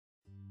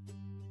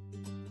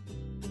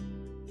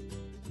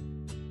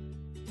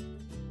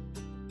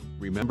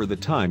Remember the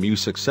time you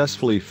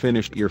successfully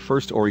finished your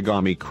first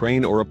origami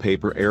crane or a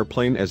paper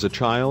airplane as a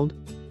child?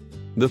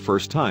 The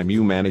first time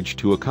you manage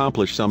to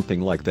accomplish something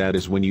like that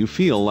is when you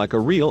feel like a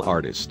real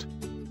artist.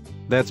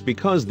 That's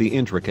because the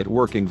intricate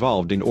work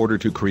involved in order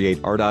to create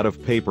art out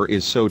of paper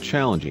is so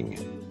challenging.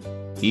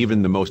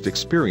 Even the most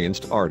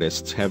experienced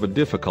artists have a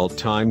difficult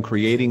time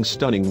creating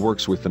stunning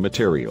works with the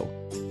material.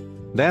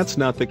 That's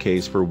not the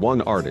case for one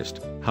artist,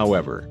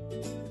 however.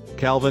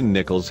 Calvin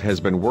Nichols has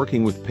been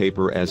working with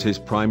paper as his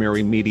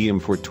primary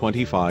medium for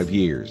 25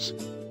 years.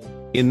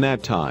 In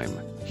that time,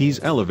 he's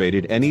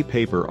elevated any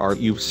paper art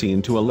you've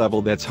seen to a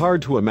level that's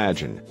hard to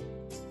imagine.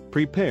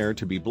 Prepare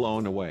to be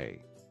blown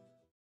away.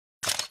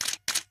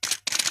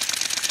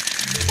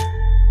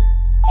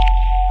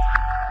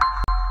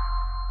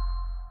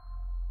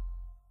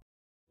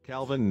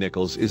 Calvin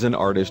Nichols is an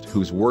artist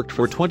who's worked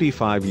for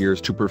 25 years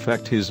to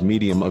perfect his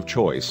medium of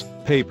choice,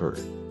 paper.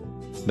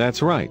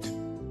 That's right.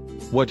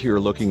 What you're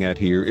looking at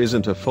here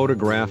isn't a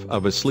photograph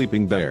of a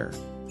sleeping bear.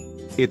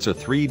 It's a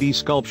 3D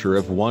sculpture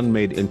of one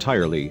made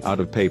entirely out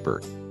of paper.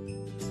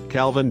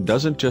 Calvin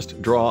doesn't just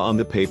draw on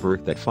the paper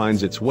that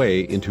finds its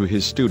way into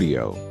his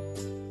studio.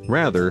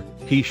 Rather,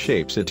 he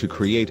shapes it to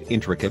create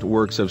intricate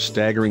works of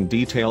staggering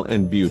detail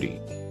and beauty.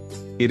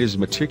 It is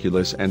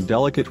meticulous and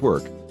delicate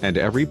work, and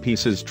every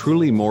piece is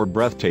truly more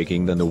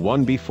breathtaking than the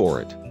one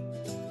before it.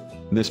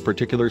 This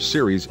particular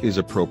series is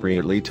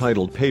appropriately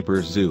titled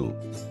Paper Zoo.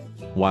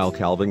 While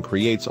Calvin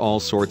creates all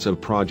sorts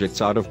of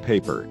projects out of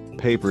paper,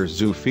 Paper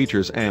Zoo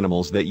features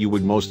animals that you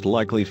would most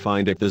likely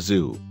find at the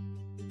zoo.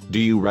 Do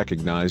you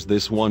recognize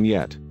this one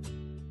yet?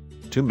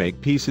 To make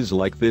pieces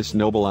like this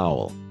noble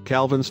owl,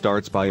 Calvin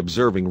starts by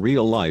observing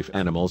real-life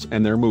animals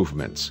and their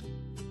movements.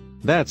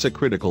 That's a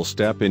critical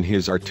step in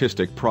his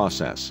artistic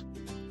process.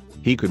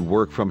 He could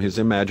work from his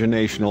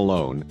imagination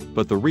alone,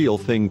 but the real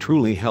thing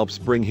truly helps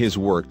bring his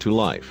work to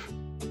life.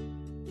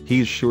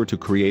 He's sure to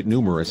create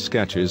numerous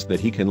sketches that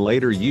he can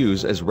later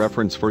use as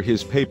reference for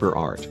his paper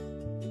art.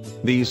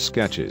 These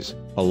sketches,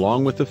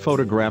 along with the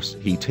photographs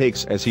he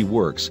takes as he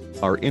works,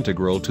 are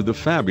integral to the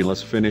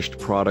fabulous finished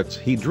products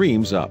he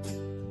dreams up.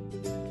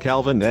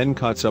 Calvin then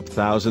cuts up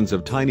thousands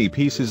of tiny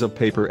pieces of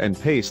paper and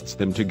pastes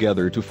them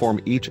together to form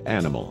each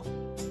animal.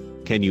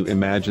 Can you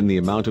imagine the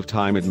amount of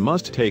time it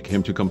must take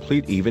him to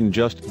complete even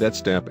just that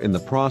step in the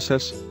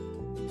process?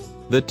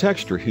 The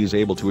texture he's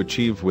able to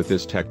achieve with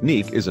this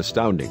technique is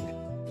astounding.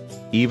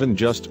 Even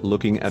just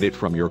looking at it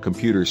from your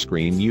computer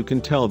screen, you can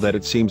tell that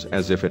it seems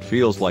as if it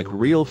feels like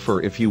real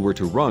fur if you were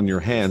to run your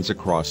hands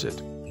across it.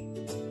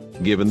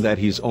 Given that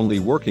he's only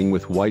working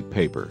with white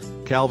paper,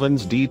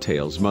 Calvin's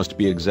details must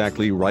be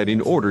exactly right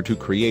in order to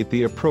create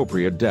the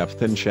appropriate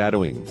depth and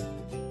shadowing.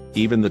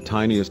 Even the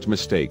tiniest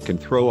mistake can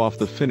throw off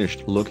the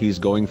finished look he's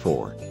going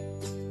for.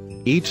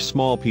 Each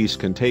small piece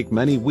can take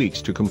many weeks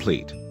to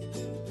complete.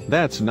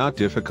 That's not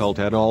difficult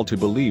at all to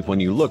believe when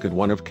you look at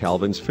one of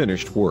Calvin's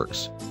finished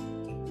works.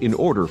 In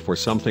order for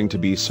something to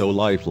be so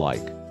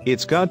lifelike,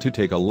 it's got to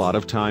take a lot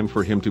of time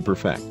for him to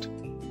perfect.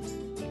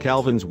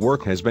 Calvin's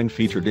work has been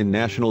featured in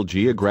National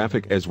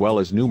Geographic as well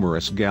as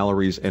numerous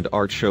galleries and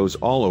art shows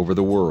all over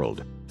the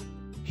world.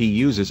 He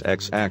uses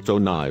X-Acto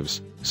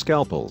knives,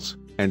 scalpels,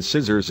 and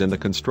scissors in the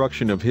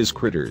construction of his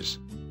critters.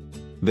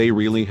 They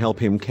really help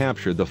him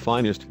capture the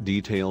finest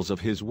details of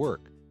his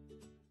work.